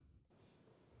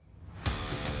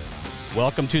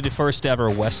Welcome to the first ever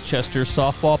Westchester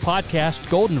softball podcast,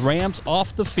 Golden Rams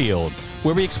Off the Field,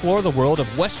 where we explore the world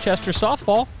of Westchester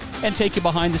softball and take you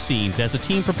behind the scenes as the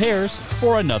team prepares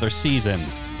for another season.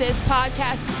 This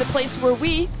podcast is the place where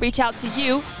we reach out to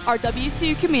you, our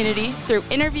WCU community, through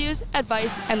interviews,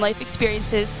 advice, and life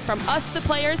experiences from us, the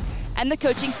players, and the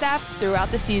coaching staff throughout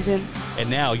the season. And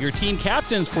now, your team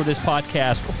captains for this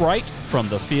podcast, right from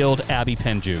the field, Abby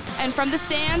Penjuk. And from the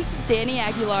stands, Danny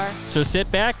Aguilar. So sit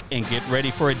back and get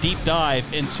ready for a deep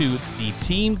dive into the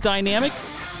team dynamic,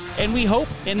 and we hope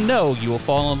and know you will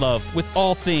fall in love with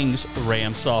all things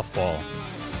Ram softball.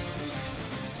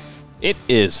 It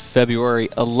is February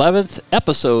 11th,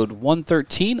 episode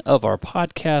 113 of our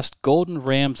podcast, Golden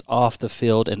Rams Off the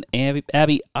Field. And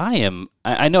Abby,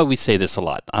 I know we say this a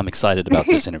lot. I'm excited about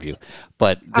this interview,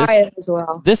 but I am as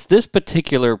well. This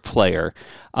particular player,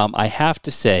 I have to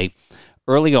say,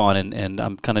 early on, and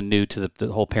I'm kind of new to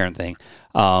the whole parent thing,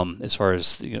 as far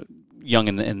as young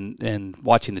and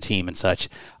watching the team and such.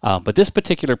 But this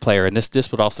particular player, and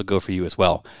this would also go for you as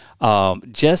well,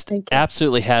 just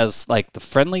absolutely has like the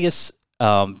friendliest,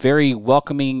 very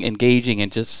welcoming, engaging,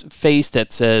 and just face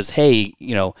that says, hey,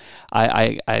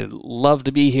 I love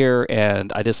to be here,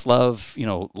 and I just love,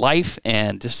 life,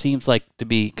 and just seems like to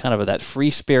be kind of that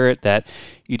free spirit that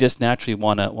you just naturally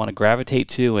want to gravitate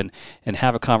to and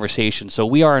have a conversation. So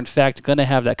we are, in fact, going to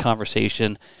have that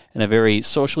conversation in a very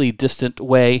socially distant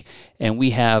way, and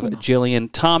we have Jillian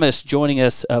Thomas joining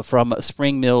us from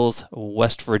Spring Mills,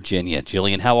 West Virginia.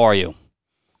 Jillian, how are you?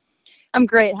 I'm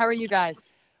great. How are you guys?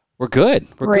 We're good.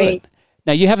 We're great. Good.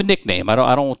 Now you have a nickname.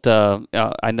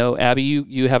 I know Abby,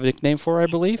 you have a nickname for her, I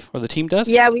believe, or the team does?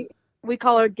 Yeah, we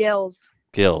call her Gills.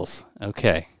 Gills.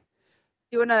 Okay.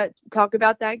 You want to talk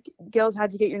about that, Gills?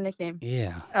 How'd you get your nickname?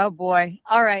 Yeah. Oh boy.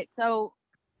 All right. So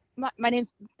my name's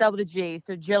spelled with a G.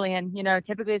 So Jillian,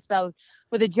 typically it's spelled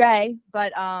with a J.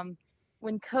 But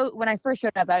when I first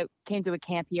showed up, I came to a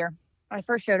camp here. I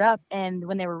first showed up, and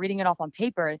when they were reading it off on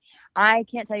paper, I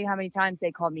can't tell you how many times they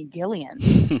called me Gillian.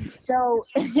 So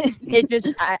it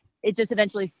just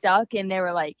eventually stuck, and they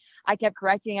were like, I kept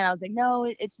correcting, and I was like, no,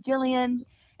 it's Jillian.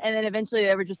 And then eventually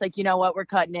they were just like, you know what, we're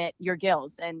cutting it, you're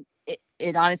Gills. And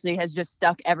it honestly has just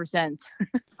stuck ever since.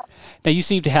 Now, you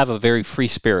seem to have a very free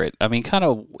spirit. I mean, kind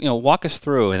of, walk us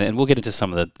through, and we'll get into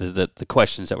some of the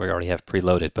questions that we already have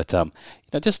preloaded.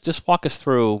 But just walk us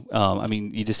through. I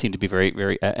mean, you just seem to be very,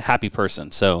 very happy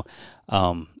person. So,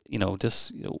 why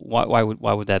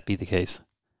would that be the case?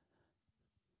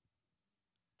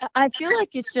 I feel like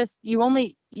it's just you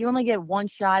only get one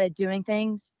shot at doing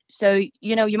things. So,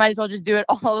 you might as well just do it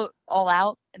all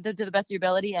out to the best of your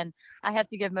ability. And I have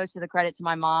to give most of the credit to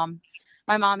my mom.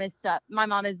 My mom is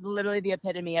literally the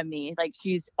epitome of me. Like,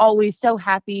 she's always so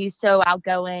happy, so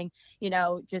outgoing,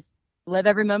 just live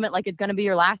every moment like it's going to be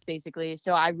your last, basically.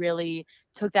 So I really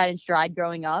took that in stride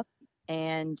growing up,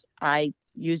 and I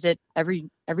use it every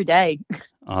day.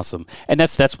 Awesome. And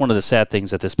that's one of the sad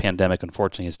things that this pandemic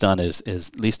unfortunately has done is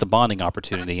at least a bonding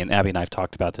opportunity. And Abby and I have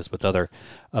talked about this with other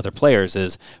players,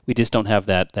 is we just don't have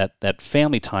that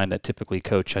family time that typically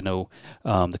coach. I know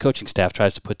the coaching staff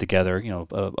tries to put together,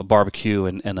 a barbecue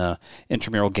and a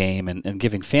intramural game and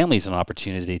giving families an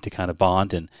opportunity to kind of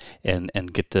bond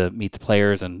and get to meet the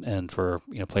players and for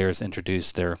players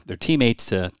introduce their teammates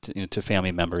to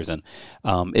family members. And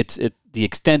it's the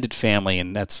extended family,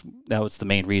 and that was the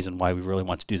main reason why we really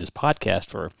want to do this podcast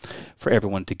for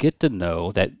everyone to get to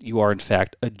know that you are in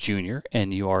fact a junior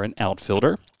and you are an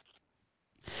outfielder,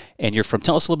 and you're from.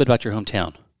 Tell us a little bit about your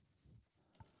hometown.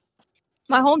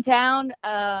 My hometown,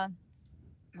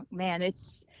 man,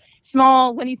 it's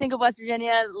small. When you think of West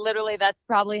Virginia, literally that's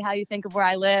probably how you think of where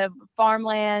I live.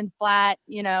 Farmland, flat.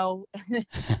 You don't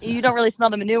really smell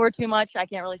the manure too much. I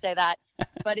can't really say that,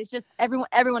 but it's just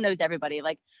everyone knows everybody.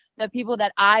 Like, the people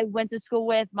that I went to school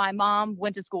with, my mom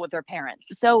went to school with their parents.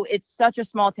 So it's such a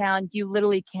small town. You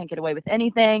literally can't get away with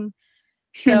anything.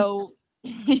 So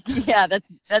yeah, that's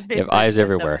basically. You have eyes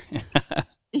everywhere.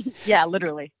 Yeah,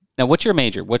 literally. Now, what's your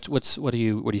major? What are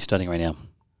you studying right now?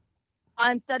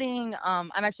 I'm studying.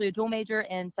 I'm actually a dual major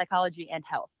in psychology and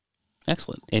health.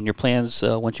 Excellent. And your plans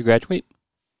once you graduate?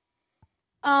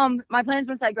 My plans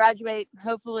once I graduate,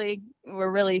 hopefully, we're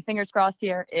really fingers crossed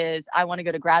here, is I want to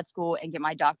go to grad school and get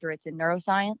my doctorates in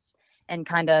neuroscience and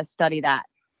kind of study that.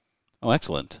 Oh,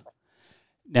 excellent.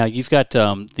 Now you've got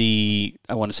the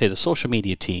social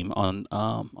media team on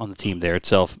the team there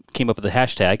itself came up with the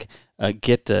hashtag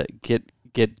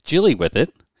get Jilly with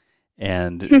it.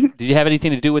 And did you have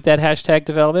anything to do with that hashtag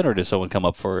development, or did someone come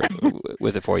up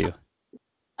with it for you?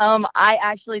 I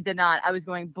actually did not. I was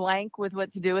going blank with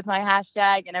what to do with my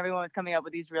hashtag, and everyone was coming up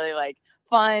with these really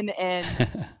fun and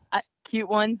cute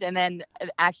ones. And then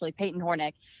actually Peyton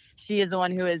Hornick, she is the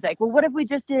one who is like, well, what if we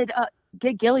just did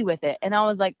get Gilly with it? And I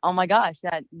was like, oh my gosh,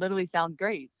 that literally sounds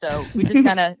great. So we just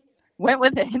kind of went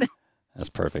with it. That's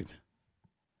perfect.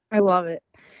 I love it.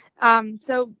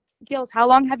 So Gills, how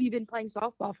long have you been playing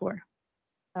softball for?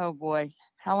 Oh boy,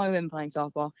 how long have I been playing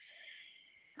softball?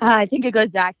 I think it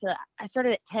goes back to, I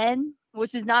started at 10,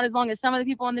 which is not as long as some of the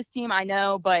people on this team, I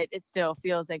know, but it still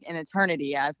feels like an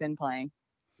eternity I've been playing.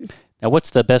 Now,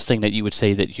 what's the best thing that you would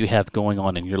say that you have going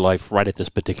on in your life right at this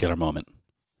particular moment?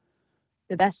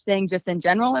 The best thing just in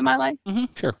general in my life?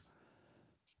 Sure.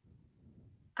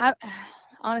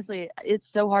 Honestly,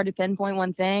 it's so hard to pinpoint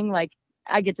one thing. Like,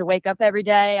 I get to wake up every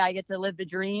day. I get to live the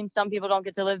dream. Some people don't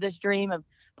get to live this dream of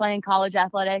playing college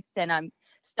athletics, and I'm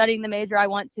studying the major I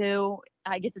want to.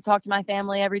 I get to talk to my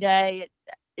family every day.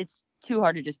 It's too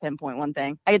hard to just pinpoint one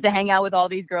thing. I get to hang out with all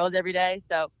these girls every day.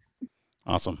 So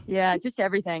Awesome. yeah, just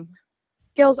everything.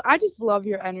 Gills, I just love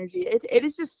your energy. It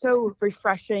is just so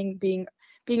refreshing being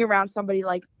around somebody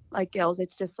like Gills.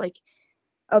 It's just like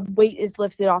a weight is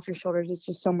lifted off your shoulders. It's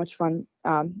just so much fun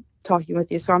talking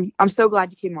with you. So I'm so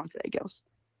glad you came on today, Gills.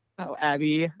 Oh,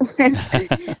 Abby.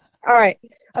 All right,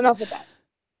 enough of that.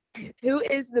 Who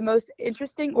is the most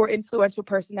interesting or influential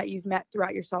person that you've met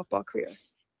throughout your softball career?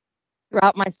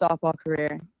 Throughout my softball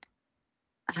career,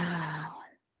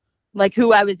 like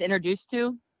who I was introduced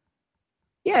to?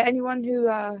 Yeah, anyone who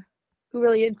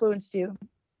really influenced you.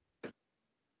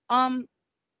 I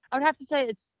would have to say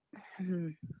it's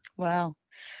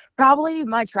probably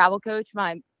my travel coach,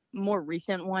 my more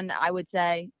recent one. I would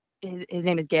say his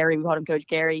name is Gary. We called him Coach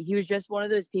Gary. He was just one of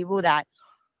those people that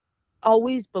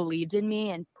always believed in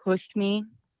me and pushed me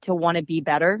to want to be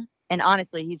better. And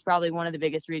honestly, he's probably one of the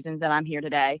biggest reasons that I'm here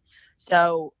today.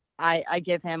 So I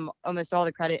give him almost all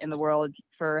the credit in the world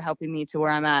for helping me to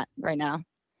where I'm at right now.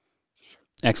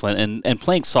 Excellent. And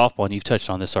playing softball, and you've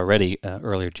touched on this already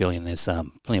earlier, Jillian, is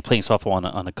playing softball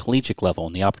on a collegiate level,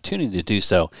 and the opportunity to do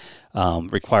so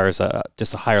requires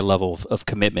just a higher level of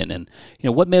commitment. And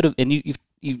what and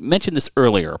you've mentioned this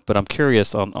earlier, but I'm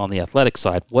curious on the athletic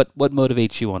side, what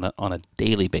motivates you on a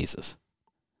daily basis?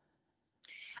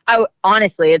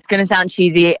 Honestly, it's going to sound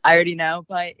cheesy, I already know,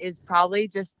 but it's probably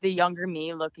just the younger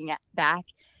me looking back.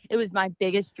 It was my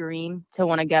biggest dream to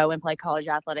want to go and play college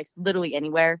athletics literally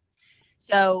anywhere.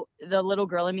 So the little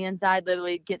girl in me inside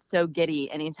literally gets so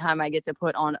giddy anytime I get to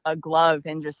put on a glove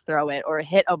and just throw it or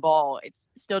hit a ball. It's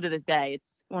still to this day,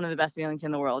 it's one of the best feelings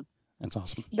in the world. That's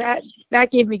awesome. That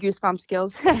gave me goosebumps,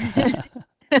 Gills.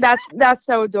 That's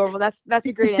so adorable. That's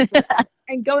a great answer.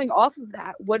 And going off of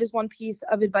that, what is one piece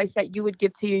of advice that you would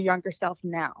give to your younger self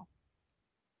now?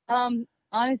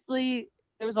 Honestly,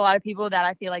 there was a lot of people that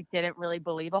I feel like didn't really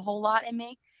believe a whole lot in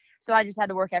me. So I just had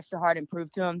to work extra hard and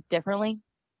prove to them differently.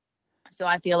 So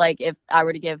I feel like if I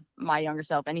were to give my younger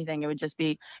self anything, it would just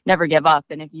be never give up.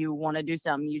 And if you want to do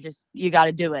something, you got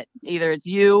to do it. Either it's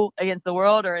you against the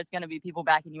world or it's going to be people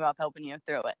backing you up, helping you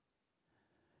through it.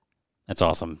 That's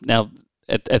awesome. Now,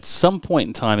 at some point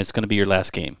in time, it's going to be your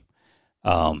last game.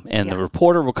 The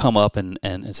reporter will come up and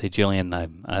say, Jillian,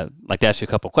 I'd like to ask you a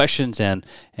couple questions. And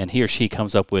he or she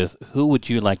comes up with, who would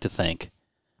you like to thank?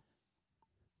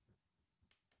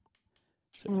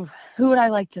 Who would I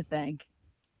like to thank?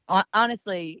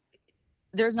 Honestly,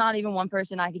 there's not even one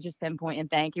person I could just pinpoint and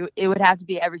thank. It would have to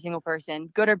be every single person,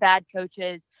 good or bad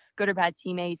coaches, good or bad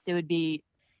teammates. It would be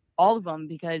all of them,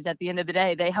 because at the end of the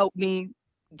day, they helped me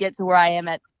get to where I am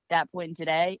at that point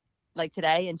today,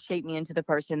 and shape me into the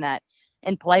person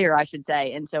and player, I should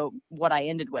say. And so what I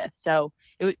ended with. So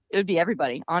it would be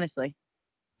everybody, honestly.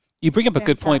 You bring up a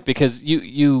good point, because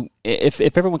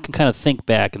if everyone can kind of think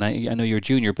back, and I know you're a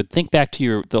junior, but think back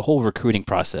to the whole recruiting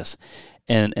process,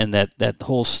 and that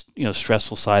whole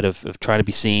stressful side of trying to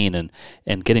be seen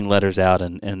and getting letters out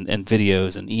and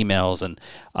videos and emails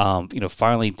and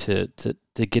finally to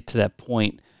get to that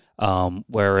point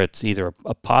where it's either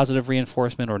a positive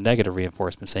reinforcement or negative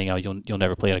reinforcement saying, oh, you'll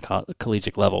never play at a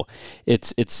collegiate level.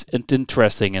 It's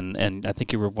interesting, and I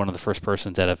think you were one of the first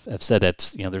persons that have said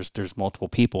that there's multiple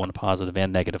people in a positive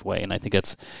and negative way, and I think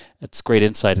that's great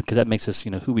insight, because that makes us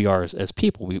who we are as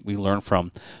people. We learn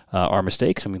from our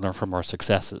mistakes and we learn from our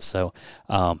successes. So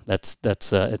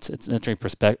it's an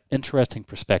interesting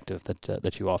perspective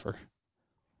that you offer.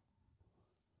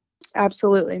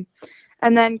 Absolutely.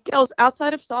 And then, Gills,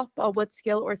 outside of softball, what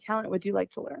skill or talent would you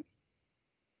like to learn?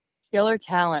 Skill or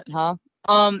talent, huh?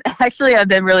 Actually, I've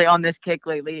been really on this kick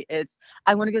lately.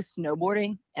 I want to go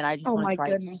snowboarding, and I just want to try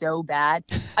it so bad.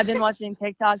 I've been watching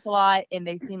TikToks a lot, and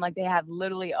they seem like they have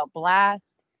literally a blast.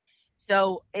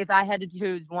 So if I had to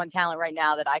choose one talent right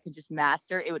now that I could just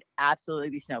master, it would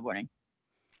absolutely be snowboarding.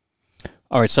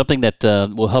 All right, something that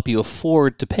will help you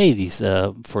afford to pay these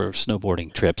for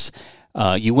snowboarding trips.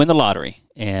 You win the lottery,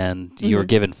 and you're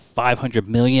given $500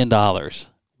 million.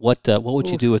 What would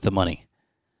you do with the money?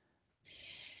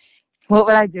 What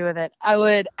would I do with it? I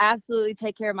would absolutely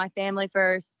take care of my family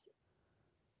first.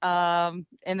 And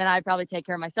then I'd probably take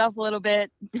care of myself a little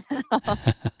bit.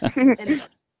 And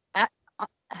I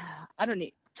don't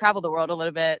need travel the world a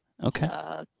little bit. Okay.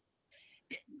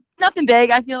 Nothing big.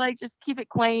 I feel like just keep it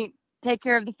quaint, take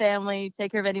care of the family,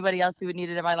 take care of anybody else who would need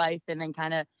it in my life, and then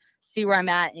kind of see where I'm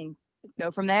at and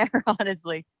go from there,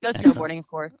 honestly. Go snowboarding, of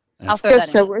course. I'll throw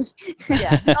that in.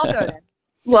 Yeah, I'll throw it in.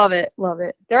 Love it.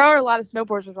 There are a lot of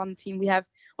snowboarders on the team. We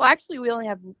only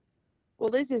have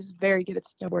Liz is very good at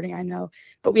snowboarding, I know,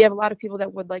 but we have a lot of people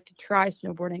that would like to try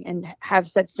snowboarding and have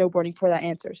said snowboarding for that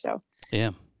answer. So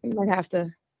yeah, we might have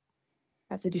to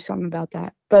do something about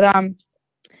that. But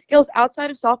Gills, outside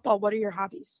of softball, what are your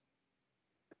hobbies?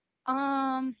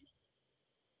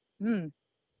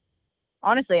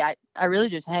 Honestly, I really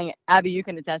just hang. Abby, you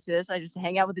can attest to this. I just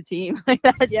hang out with the team. Like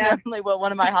that's definitely what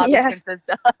one of my hobbies consists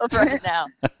of right now.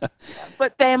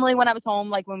 But family, when I was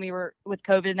home, like when we were with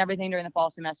COVID and everything during the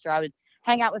fall semester, I would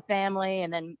hang out with family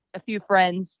and then a few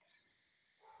friends.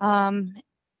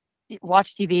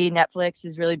 Watch TV, Netflix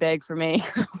is really big for me.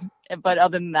 But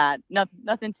other than that,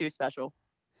 nothing too special.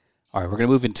 All right, we're going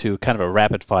to move into kind of a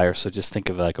rapid fire. So just think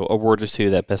of like a word or two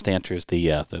that best answers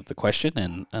the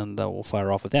question, and we'll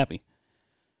fire off with Abby.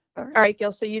 All right,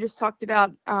 Gil. So you just talked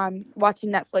about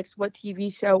watching Netflix. What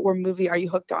TV show or movie are you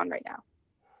hooked on right now?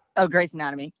 Oh, Grey's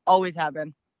Anatomy. Always have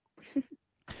been.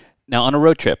 Now, on a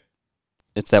road trip,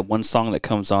 it's that one song that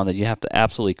comes on that you have to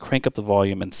absolutely crank up the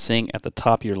volume and sing at the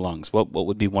top of your lungs. What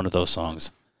would be one of those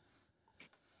songs?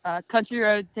 Country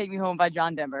Roads, Take Me Home by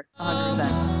John Denver.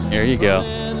 100%. There you go.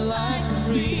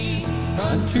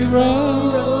 Country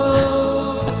roads,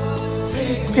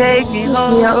 take me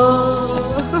home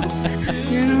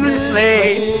to the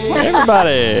place.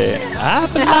 Everybody, I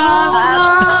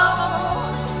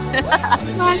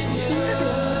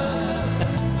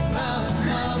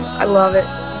I love it.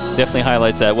 Definitely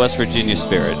highlights that West Virginia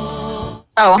spirit. Oh,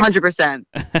 100%.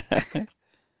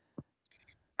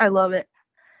 I love it.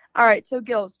 All right, so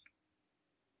Gills,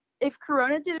 if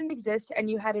Corona didn't exist and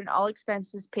you had an all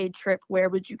expenses paid trip, where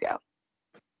would you go?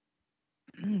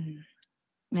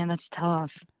 Man, that's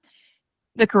tough.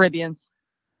 The Caribbean.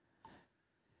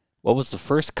 What was the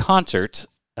first concert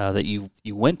that you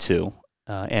went to,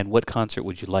 and what concert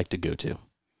would you like to go to?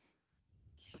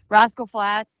 Rascal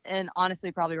Flatts, and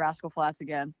honestly, probably Rascal Flatts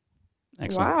again.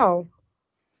 Excellent. Wow.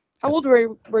 How old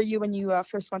were you when you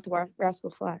first went to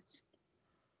Rascal Flatts?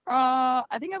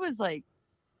 I think I was like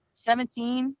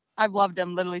 17. I've loved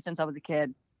them literally since I was a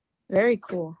kid. Very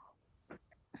cool.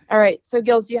 All right. So,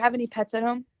 Gills, do you have any pets at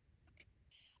home?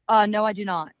 No, I do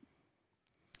not.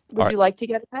 Would you like to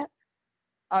get a pet?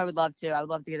 I would love to. I would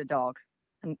love to get a dog.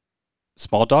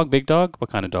 Small dog, big dog? What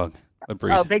kind of dog? What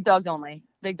breed? Oh, big dogs only.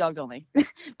 Big dogs only.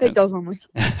 Big dogs only.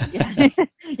 Yeah.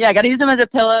 Yeah, I got to use them as a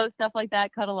pillow, stuff like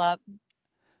that, cuddle up.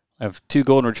 I have 2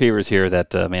 golden retrievers here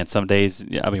that, man, some days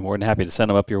I'll be more than happy to send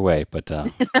them up your way. But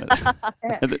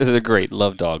they're great.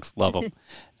 Love dogs. Love them.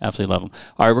 Absolutely love them.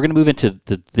 All right, we're going to move into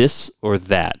the this or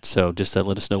that. So just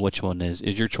let us know which one is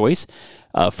your choice.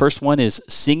 First one is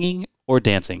singing or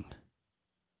dancing?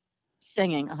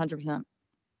 Singing, 100%.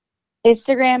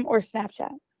 Instagram or Snapchat?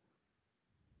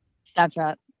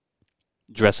 Snapchat.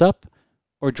 Dress up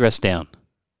or dress down?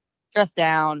 Dress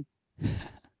down.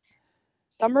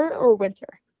 Summer or winter?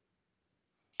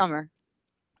 Summer.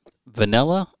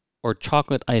 Vanilla or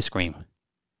chocolate ice cream?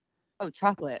 Oh,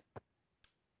 chocolate.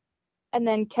 And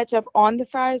then ketchup on the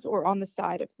fries or on the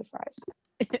side of the fries?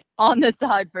 On the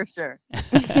side for sure.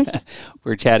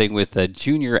 We're chatting with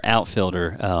junior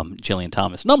outfielder Jillian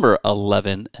Thomas, number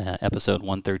 11, episode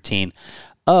 113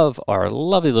 of our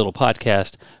lovely little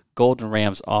podcast, Golden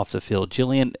Rams Off the Field.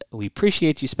 Jillian, we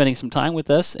appreciate you spending some time with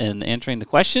us and answering the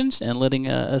questions and letting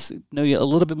us know a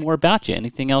little bit more about you.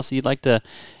 Anything else you'd like to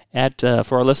add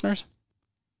for our listeners?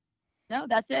 No,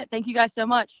 that's it. Thank you guys so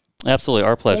much. Absolutely.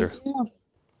 Our pleasure.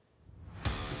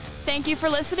 Thank you for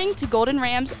listening to Golden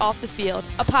Rams Off the Field,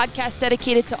 a podcast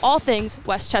dedicated to all things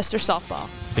Westchester softball.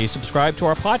 Please subscribe to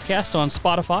our podcast on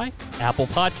Spotify, Apple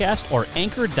Podcast, or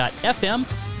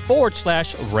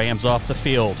Anchor.fm/Rams Off the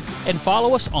Field. And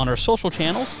follow us on our social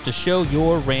channels to show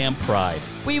your Ram pride.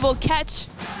 We will catch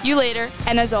you later,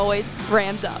 and as always,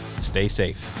 Rams up. Stay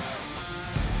safe.